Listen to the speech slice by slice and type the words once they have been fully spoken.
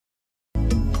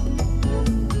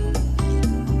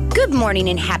Good morning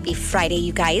and happy Friday,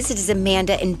 you guys. It is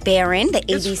Amanda and Barron, the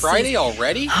ABC. It's Friday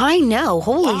already? I know.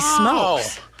 Holy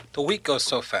smokes. The week goes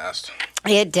so fast.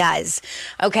 It does.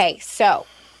 Okay, so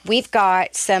we've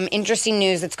got some interesting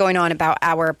news that's going on about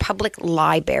our public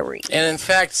library. And in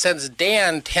fact, since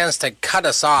Dan tends to cut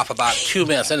us off about 2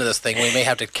 minutes into this thing, we may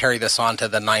have to carry this on to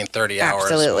the 9:30 hour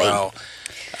as well.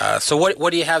 So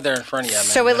what do you have there in front of you,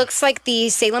 Amanda? So it looks like the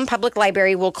Salem Public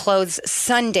Library will close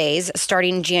Sundays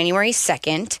starting January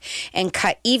 2nd and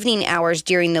cut evening hours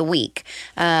during the week,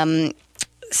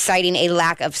 citing a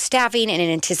lack of staffing and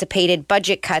an anticipated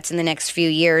budget cuts in the next few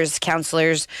years.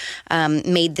 Counselors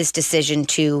made this decision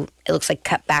to, it looks like,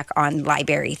 cut back on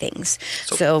library things.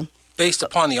 So based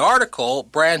upon the article,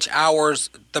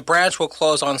 the branch will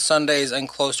close on Sundays and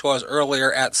close 2 hours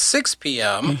earlier at 6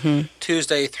 p.m.,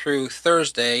 Tuesday through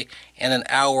Thursday, and an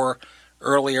hour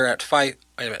earlier at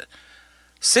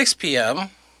 6 p.m.,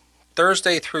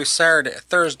 Thursday through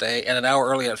Thursday, and an hour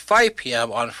earlier at 5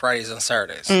 p.m. on Fridays and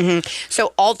Saturdays.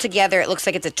 So altogether, it looks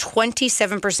like it's a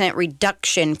 27%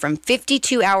 reduction from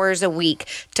 52 hours a week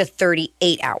to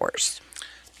 38 hours.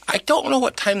 I don't know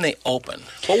what time they open.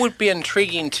 What would be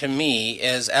intriguing to me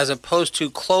is, as opposed to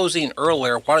closing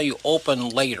earlier, why don't you open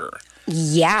later?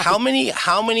 Yeah. How many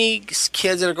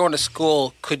kids that are going to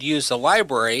school could use the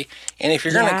library? And if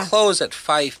you're going to close at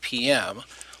 5 p.m.,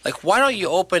 like, why don't you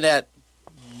open at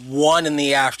 1 in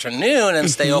the afternoon and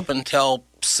stay open till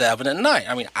 7 at night?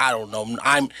 I mean, I don't know.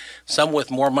 Some with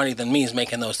more money than me is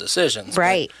making those decisions.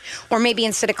 Right. Or maybe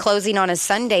instead of closing on a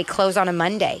Sunday, close on a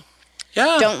Monday.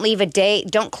 Yeah.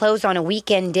 Don't close on a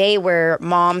weekend day where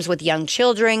moms with young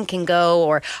children can go,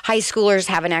 or high schoolers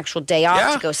have an actual day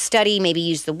off to go study, maybe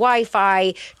use the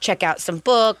Wi-Fi, check out some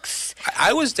books.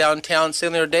 I was downtown the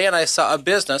other day and I saw a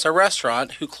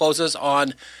restaurant, who closes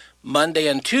on Monday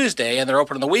and Tuesday, and they're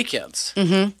open on the weekends.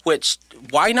 Which,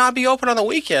 why not be open on the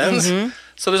weekends?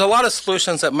 So there's a lot of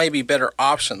solutions that may be better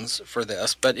options for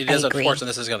this, but it is unfortunate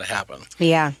this is going to happen.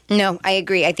 Yeah. No, I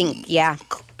agree. I think,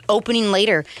 opening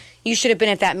later. You should have been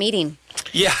at that meeting.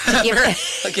 Yeah,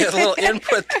 get a little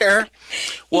input there.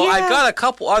 Well, I've got a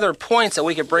couple other points that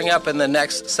we could bring up in the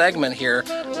next segment here.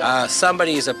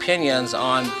 Somebody's opinions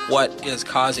on what is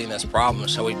causing this problem.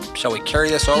 Shall we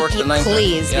carry this over to the 9:30?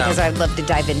 Please, because I'd love to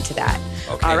dive into that.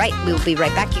 Okay. All right, we will be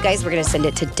right back, you guys. We're going to send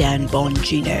it to Dan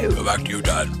Bongino. Go back to you,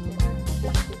 Dan.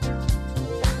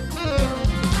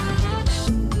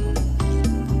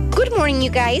 Good morning, you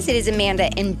guys. It is Amanda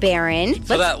and Barron.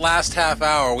 So that last half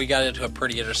hour, we got into a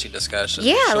pretty interesting discussion.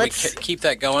 Yeah, Shall let's we keep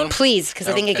that going? Please, because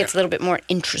I think it gets a little bit more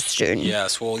interesting.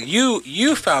 Yes. Well,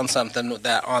 you found something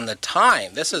that on the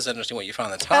Time. This is interesting what you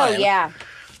found on the Time. Oh, yeah.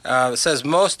 It says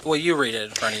you read it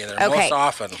in front of you there. Okay. Most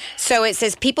often. So it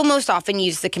says people most often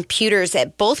use the computers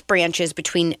at both branches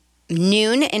between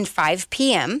noon and 5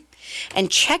 p.m., and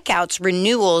checkouts,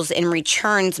 renewals, and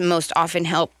returns most often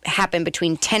happen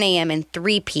between 10 a.m. and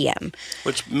 3 p.m.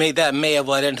 Which may have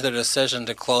led into the decision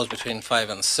to close between 5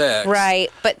 and 6.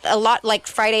 Right, but a lot, like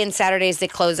Friday and Saturdays, they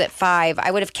close at 5.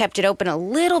 I would have kept it open a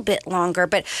little bit longer,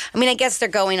 but I mean, I guess they're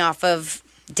going off of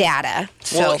data.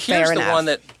 So well, here's fair the enough. one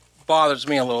that bothers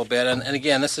me a little bit, and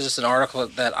again, this is just an article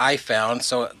that I found,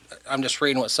 so I'm just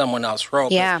reading what someone else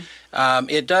wrote. Yeah.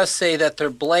 But, it does say that they're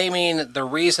blaming the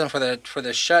reason for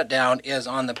the shutdown is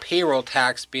on the payroll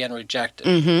tax being rejected.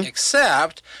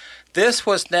 Except this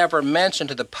was never mentioned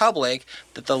to the public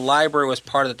that the library was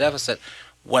part of the deficit.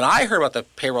 When I heard about the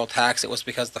payroll tax, it was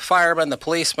because the firemen, the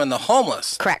policemen, the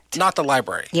homeless. Correct. Not the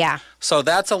library. Yeah. So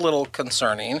that's a little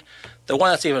concerning. The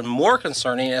one that's even more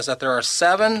concerning is that there are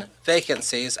 7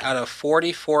 vacancies out of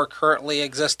 44 currently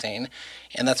existing,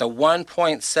 and that's a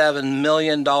 $1.7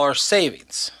 million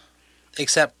savings.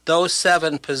 Except those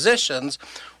 7 positions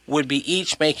would be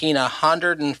each making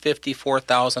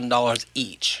 $154,000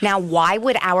 each. Now, why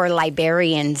would our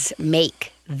librarians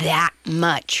make that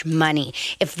much money?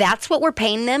 If that's what we're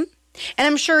paying them, and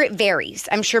I'm sure it varies.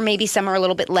 I'm sure maybe some are a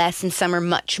little bit less and some are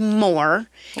much more.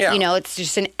 Yeah. You know, it's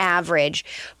just an average.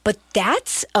 But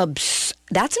that's an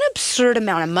absurd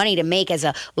amount of money to make as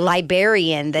a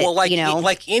librarian. That, well, like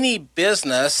any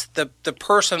business, the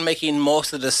person making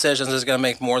most of the decisions is going to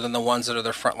make more than the ones that are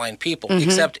the frontline people.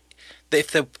 Except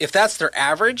if that's their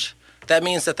average, that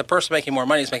means that the person making more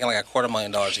money is making like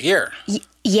 $250,000 a year.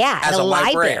 Yeah, as at a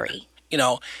library. Librarian. You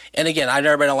know, and again, I've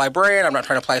never been a librarian. I'm not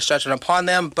trying to apply judgment upon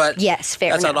them, but yes,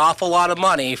 fair that's enough. An awful lot of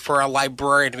money for a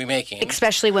librarian to be making.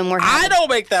 Especially when we're I don't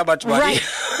make that much money. Right.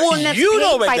 Well, and that's you paid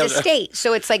don't make by that the state.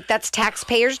 So it's like that's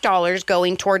taxpayers' dollars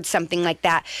going towards something like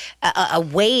that, a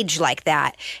wage like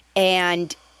that.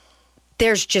 And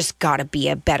there's just got to be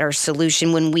a better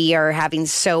solution when we are having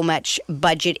so much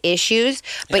budget issues,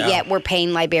 but yet we're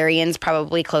paying librarians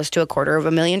probably close to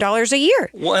 $250,000 a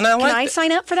year. Well, and Can I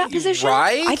sign up for that position?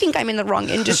 Right? I think I'm in the wrong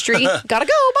industry. Gotta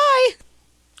go. Bye.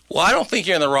 Well, I don't think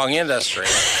you're in the wrong industry.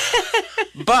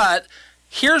 But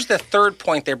here's the third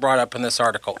point they brought up in this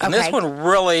article. And this one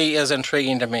really is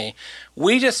intriguing to me.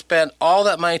 We just spent all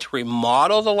that money to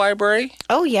remodel the library.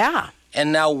 Oh, yeah.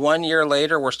 And now 1 year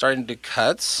later, we're starting to do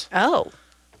cuts. Oh.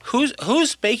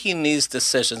 Who's making these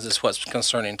decisions is what's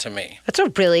concerning to me. That's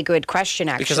a really good question,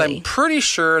 actually. Because I'm pretty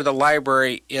sure the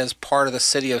library is part of the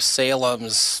city of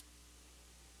Salem's...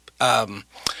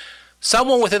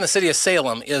 someone within the city of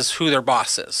Salem is who their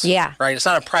boss is. Yeah. Right? It's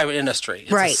not a private industry.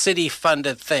 It's a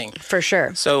city-funded thing. For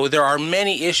sure. So there are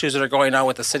many issues that are going on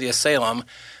with the city of Salem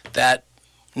that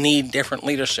need different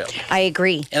leadership. I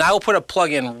agree. And I will put a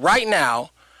plug in right now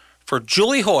for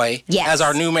Julie Hoy as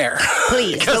our new mayor.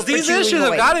 Please. Because these issues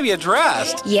have got to be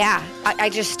addressed. Yeah. I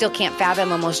just still can't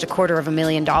fathom almost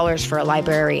 $250,000 for a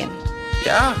librarian.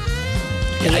 Yeah.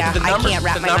 Yeah, I can't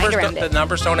wrap my mind around it. The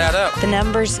numbers don't add up. The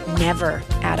numbers never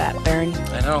add up, Baron.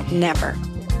 I know. Never.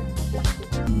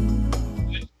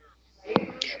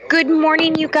 Good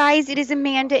morning, you guys. It is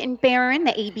Amanda and Barron,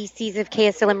 the ABCs of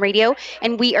KSLM Radio,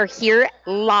 and we are here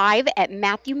live at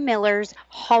Matthew Miller's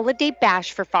Holiday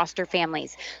Bash for foster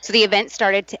families. So the event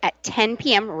started at 10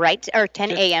 p.m.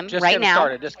 10 a.m. right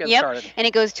now. Just get started. And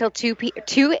it goes till 2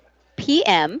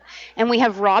 p.m. And we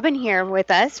have Robin here with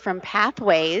us from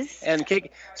Pathways. And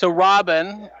so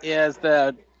Robin is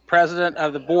the president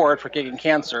of the board for Kicking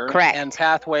Cancer. Correct. And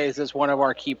Pathways is one of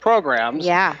our key programs.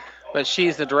 Yeah. But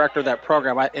she's the director of that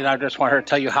program, and I just want her to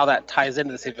tell you how that ties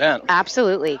into this event.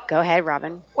 Absolutely. Go ahead,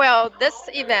 Robin. Well, this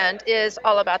event is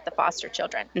all about the foster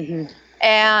children. Mm-hmm.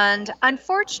 And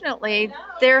unfortunately,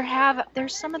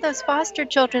 there's some of those foster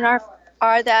children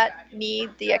are that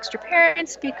need the extra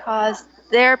parents because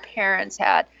their parents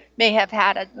may have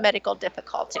had a medical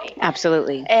difficulty.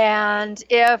 Absolutely. And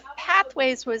if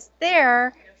Pathways was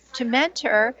there to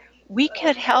mentor, we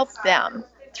could help them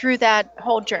through that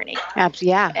whole journey.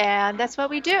 Yeah. And that's what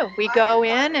we do. We go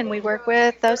in and we work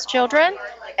with those children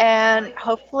and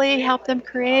hopefully help them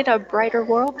create a brighter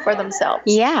world for themselves.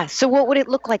 Yeah. So what would it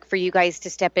look like for you guys to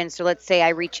step in? So let's say I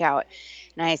reach out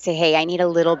and I say, hey, I need a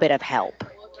little bit of help.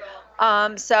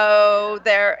 So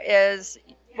there is,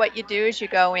 what you do is you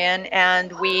go in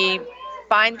and we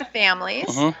find the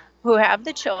families who have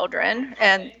the children,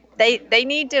 and they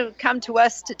need to come to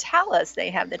us to tell us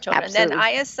they have the children. Absolutely. Then I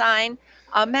assign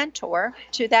a mentor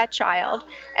to that child,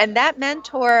 and that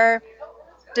mentor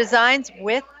designs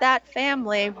with that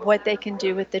family what they can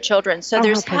do with the children. So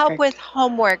there's help with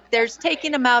homework. There's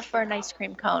taking them out for an ice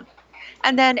cream cone.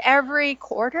 And then every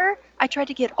quarter, I try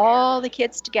to get all the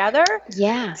kids together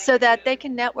so that they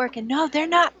can network and know they're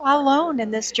not alone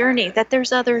in this journey, that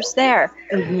there's others there,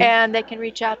 and they can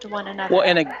reach out to one another. Well,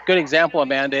 and a good example,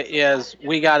 Amanda, is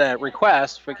we got a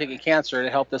request for Kicking Cancer to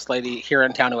help this lady here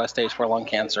in town who has stage 4 lung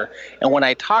cancer. And when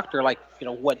I talked to her,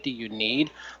 what do you need?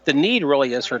 The need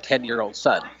really is her 10-year-old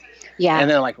son. Yeah. And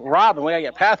then Robin, we got to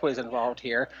get Pathways involved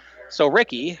here. So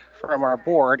Ricky from our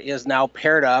board is now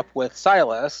paired up with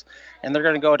Silas, and they're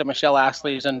going to go to Michelle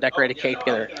Ashley's and decorate a cake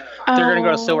together. They're going to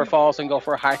go to Silver Falls and go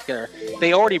for a hike together.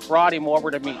 They already brought him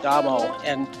over to meet Damo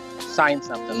and sign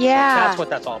something. Yeah. So that's what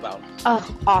that's all about. Oh,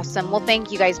 awesome. Well,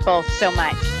 thank you guys both so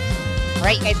much. All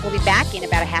right, you guys, we'll be back in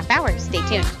about a half hour. Stay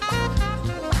tuned.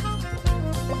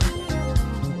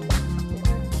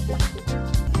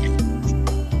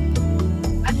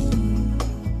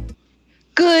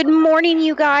 Good morning,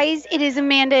 you guys. It is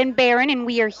Amanda and Barron, and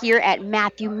we are here at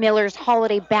Matthew Miller's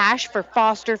Holiday Bash for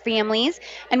foster families.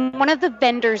 And one of the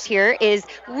vendors here is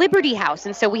Liberty House.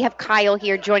 And so we have Kyle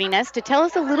here joining us to tell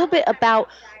us a little bit about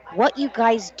what you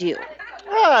guys do.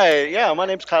 Hi, yeah, my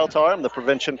name's Kyle Tarr. I'm the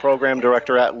Prevention Program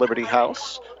Director at Liberty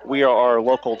House. We are our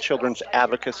local children's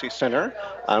advocacy center.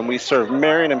 We serve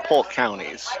Marion and Polk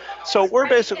counties. So we're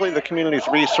basically the community's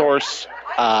resource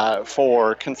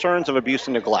for concerns of abuse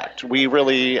and neglect. We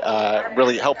really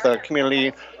help the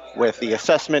community with the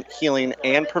assessment, healing,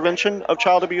 and prevention of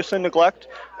child abuse and neglect.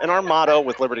 And our motto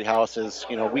with Liberty House is,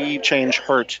 we change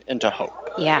hurt into hope.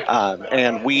 Yeah.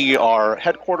 And we are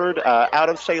headquartered out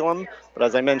of Salem, but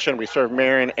as I mentioned, we serve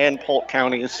Marion and Polk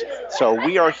counties. So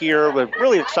we are here. We're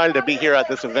really excited to be here at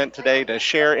this event today to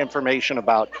share information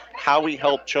about how we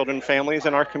help children, families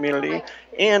in our community,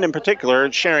 and in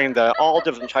particular, sharing all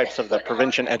different types of the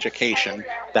prevention education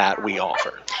that we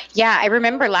offer. Yeah, I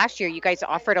remember last year you guys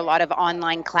offered a lot of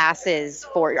online classes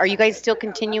are you guys still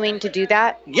continuing to do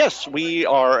that? Yes, we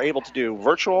are are able to do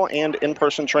virtual and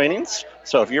in-person trainings.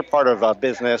 So if you're part of a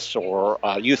business or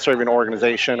a youth-serving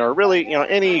organization, or really,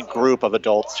 any group of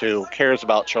adults who cares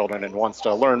about children and wants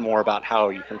to learn more about how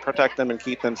you can protect them and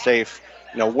keep them safe,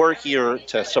 we're here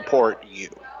to support you.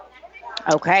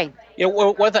 Okay.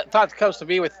 What that thought comes to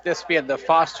me with this being the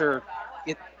foster,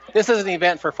 this is an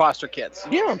event for foster kids.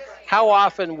 Yeah. How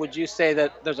often would you say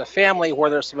that there's a family where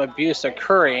there's some abuse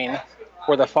occurring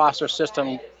where the foster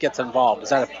system gets involved? Is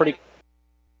that a pretty...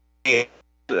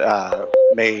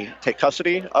 may take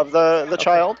custody of the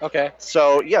child. Okay.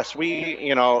 So yes,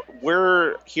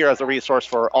 we're here as a resource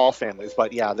for all families,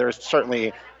 but yeah, there's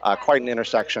certainly quite an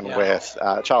intersection with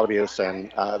child abuse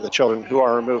and the children who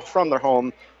are removed from their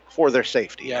home for their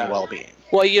safety and well-being.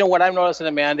 Well, what I'm noticing,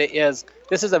 Amanda, is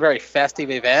this is a very festive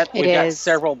event. We've got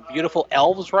several beautiful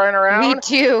elves running around. Me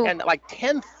too. And like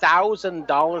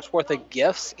 $10,000 worth of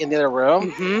gifts in the other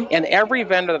room. Mm-hmm. And every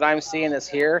vendor that I'm seeing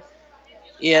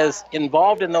is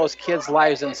involved in those kids'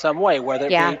 lives in some way, whether it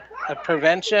be a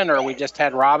prevention, or we just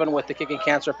had Robin with the Kicking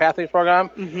Cancer Pathways program.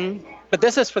 Mm-hmm. But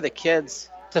this is for the kids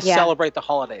to celebrate the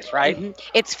holidays, right?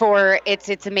 Mm-hmm.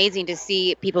 It's amazing to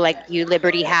see people like you,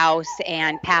 Liberty House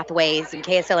and Pathways and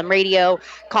KSLM Radio,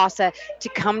 CASA, to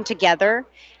come together.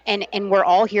 And we're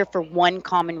all here for one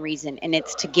common reason, and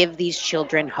it's to give these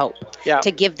children hope,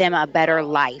 to give them a better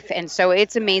life. And so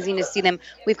it's amazing to see them.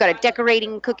 We've got a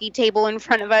decorating cookie table in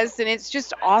front of us, and it's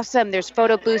just awesome. There's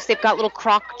photo booths. They've got little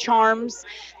crock charms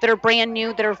that are brand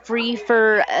new, that are free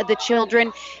for the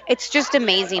children. It's just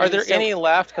amazing. Are there any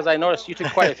left? Because I noticed you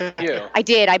took quite a few. I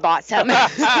did. I bought some.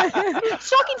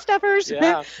 Stocking stuffers.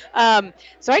 Yeah.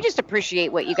 So I just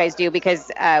appreciate what you guys do,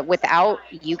 because without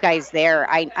you guys there,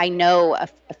 I know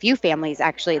a few families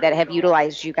actually that have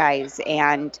utilized you guys,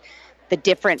 and the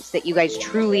difference that you guys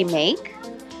truly make,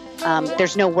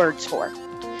 there's no words for.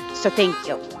 So thank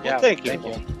you. Yeah, thank you.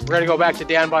 We're going to go back to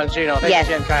Dan Bongino. Thanks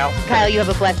again, Kyle. Kyle, you have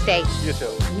a blessed day. You too.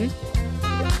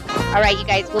 Mm-hmm. All right, you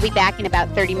guys, we'll be back in about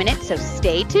 30 minutes, so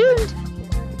stay tuned.